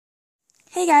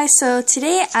Hey guys, so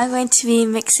today I'm going to be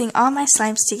mixing all my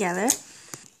slimes together.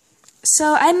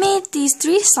 So I made these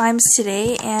 3 slimes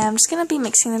today and I'm just going to be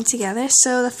mixing them together.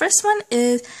 So the first one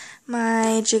is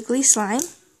my jiggly slime.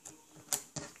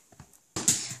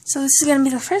 So this is going to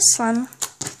be the first slime.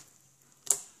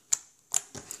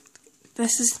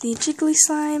 This is the jiggly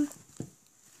slime.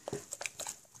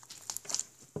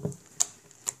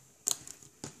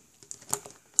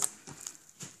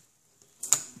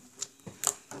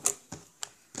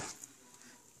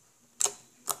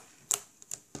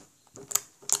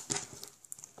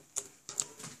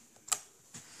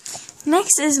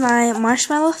 Next is my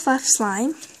marshmallow fluff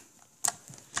slime.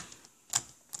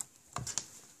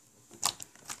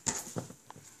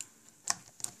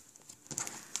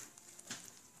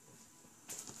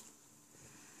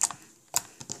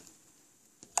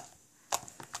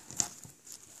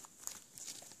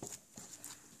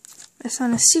 This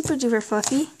one is super duper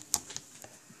fluffy.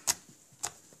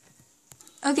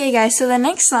 Okay guys, so the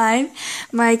next slime,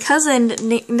 my cousin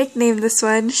nicknamed this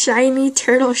one Shiny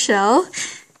Turtle Shell.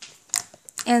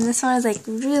 And this one is like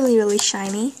really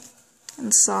shiny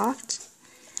and soft,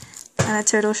 and a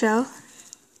turtle shell.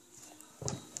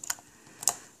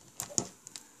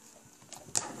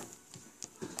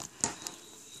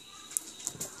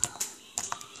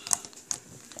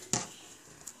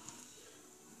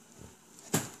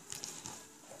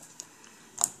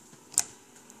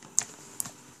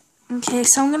 Okay,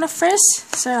 so I'm gonna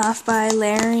first start off by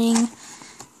layering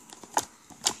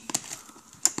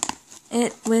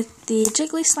it with the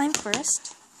jiggly slime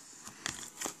first.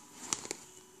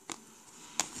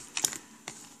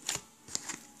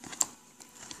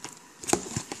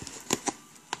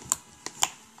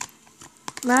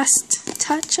 Last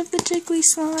touch of the jiggly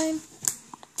slime.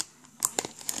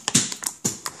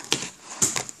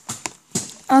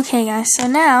 Okay guys, so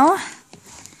now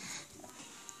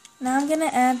I'm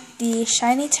gonna add the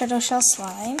shiny turtle shell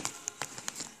slime.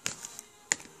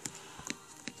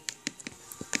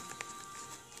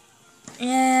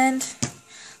 And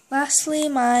lastly,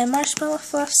 my marshmallow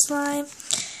fluff slime.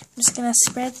 I'm just going to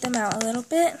spread them out a little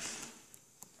bit.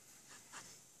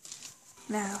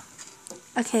 Now,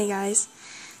 okay guys,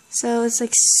 so it's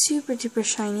like super duper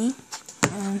shiny.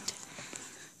 And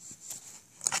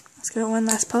let's give it one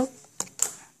last poke.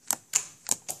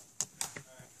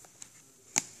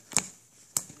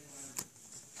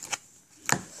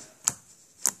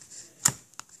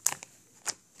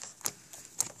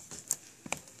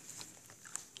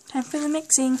 Time for the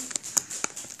mixing.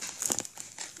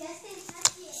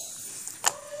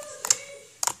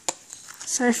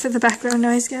 Sorry for the background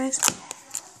noise, guys.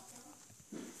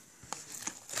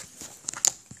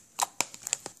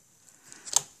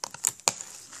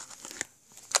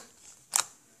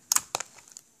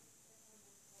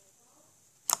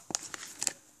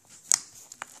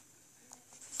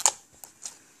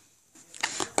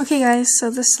 Okay guys, so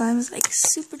this slime is like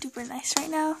super duper nice right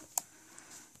now.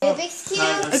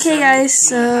 Okay guys,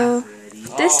 so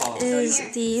this is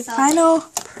the final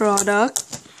product.